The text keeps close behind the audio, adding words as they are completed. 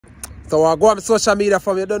So I go on social media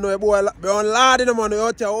from you don't know boy on lad in the money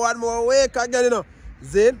out here one more week again, you know.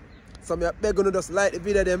 Zane. So me beg you to just like the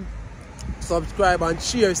video them, subscribe and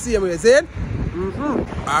share, see me, Zane.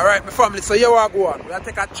 Alright, my family, so here we go on. We'll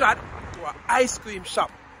take a chat to an ice cream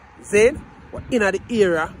shop. Zane, we're in the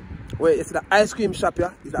area where you see the ice cream shop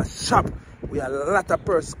here, is a shop where a lot of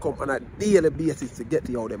persons come on a daily basis to get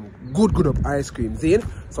you them good up ice cream, Zane.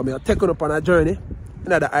 So we are taking up on a journey in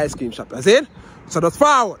the ice cream shop, Zane. So just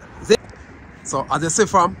forward, Zane. So as you see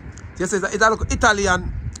from, you see it's a local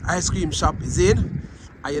Italian ice cream shop, Zane.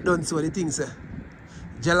 And you don't see what the things say.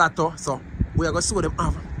 Gelato, so we are going to see what them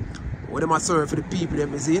have. What them are serving for the people,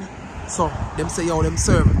 them is in. So them say yo, them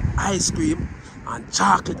serve ice cream and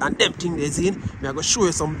chocolate and them things they is in. Me are going to show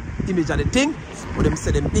you some image of the thing. What them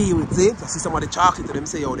say them deal with it. So see some of the chocolate them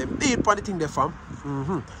say yo, them deal for the thing they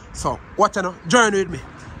from. So watch you know, journey with me.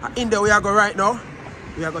 And in there we are going right now.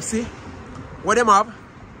 We are going to see what them have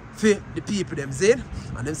for the people them Zane.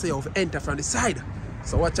 And them say yo, enter from the side.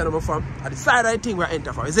 So watch you know from at the side of the thing we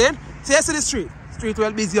enter from. Zane. See you see the street. Street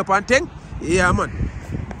well busy up and thing. Yeah man.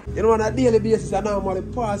 You know, on a daily basis, I normally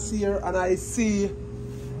pass here and I see,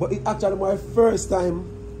 but it's actually my first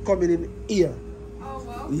time coming in here. Oh,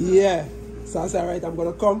 well. Yeah. So I said, alright, I'm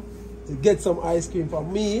going to come to get some ice cream for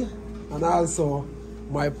me and also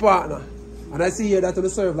my partner. And I see here that you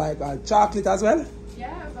serve like chocolate as well.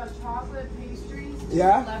 Yeah, I've got chocolate, pastries,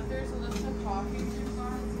 yeah. left there's a little bit of coffee juice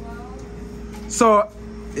on as well. So,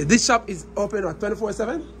 this shop is open at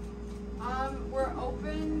 24/7? We're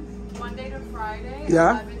open Monday to Friday,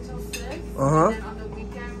 yeah. 11 till 6. And then on the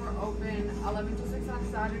weekend, we're open 11 till 6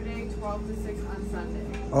 on Saturday, 12 to 6 on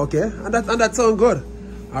Sunday. Okay, and that sounds good.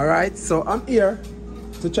 All right, so I'm here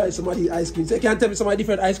to try some of the ice cream. So you can tell me some of the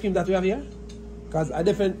different ice cream that we have here? Because I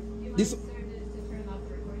different... This...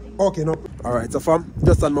 Okay, no. All right, so from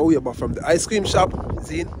just on my way back from the ice cream shop,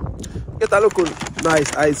 see, get a look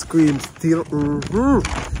nice ice cream still.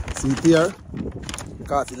 See it here?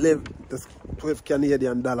 Because it live just $12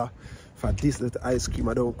 Canadian for this little ice cream.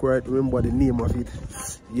 I don't quite remember the name of it.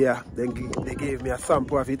 Yeah, they gave me a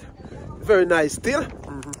sample of it. Very nice still.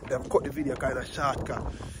 They've cut the video kind of short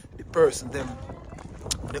because the person, them,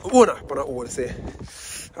 the owner, but I want to say,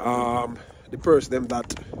 the person them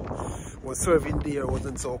that was serving there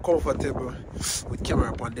wasn't so comfortable with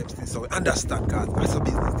camera upon them still. So we understand because that's a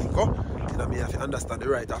business thing. You know, I have to understand the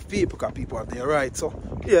right of people because people have their right. So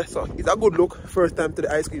yeah, so it's a good look. First time to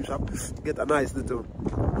the ice cream shop. Get a nice little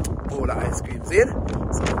bowl of ice cream. See it?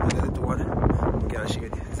 So the little one you can share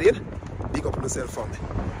it. See it? Big up on yourself for me.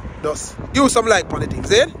 Just give some like on the thing.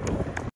 See it?